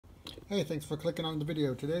Hey, thanks for clicking on the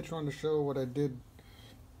video. Today trying to show what I did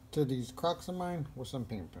to these Crocs of mine with some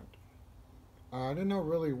paint print. I didn't know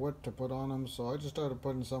really what to put on them, so I just started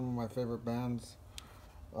putting some of my favorite bands.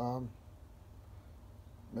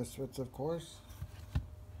 Misfits, of course.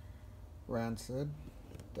 Rancid,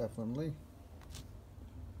 definitely.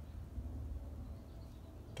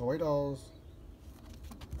 Toy Dolls.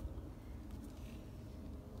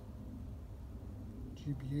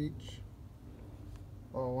 GBH.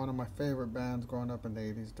 Oh, one of my favorite bands growing up in the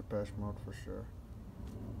 80s, Depeche Mode for sure.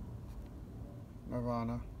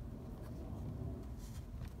 Nirvana.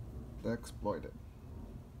 The Exploited.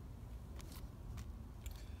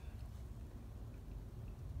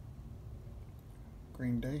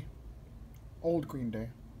 Green Day. Old Green Day.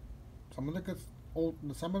 Some of the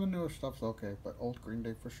newer stuff's okay, but old Green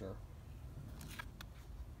Day for sure.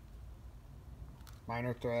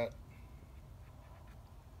 Minor Threat.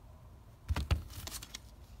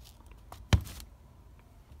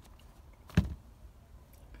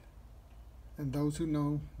 And those who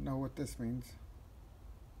know what this means.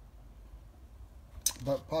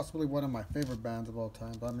 But possibly one of my favorite bands of all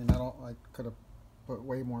time. But I mean, I could have put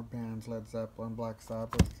way more bands: Led Zeppelin, Black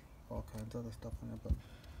Sabbath, all kinds of other stuff in there.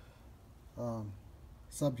 But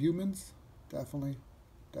Subhumans, definitely.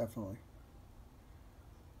 If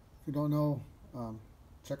you don't know,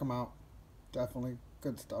 check them out. Definitely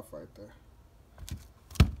good stuff right there.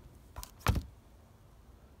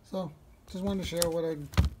 So, just wanted to share what I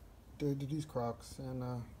did to these Crocs, and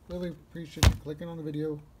really appreciate you clicking on the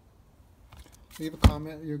video. Leave a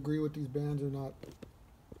comment if you agree with these bands or not.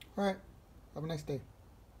 Alright, have a nice day.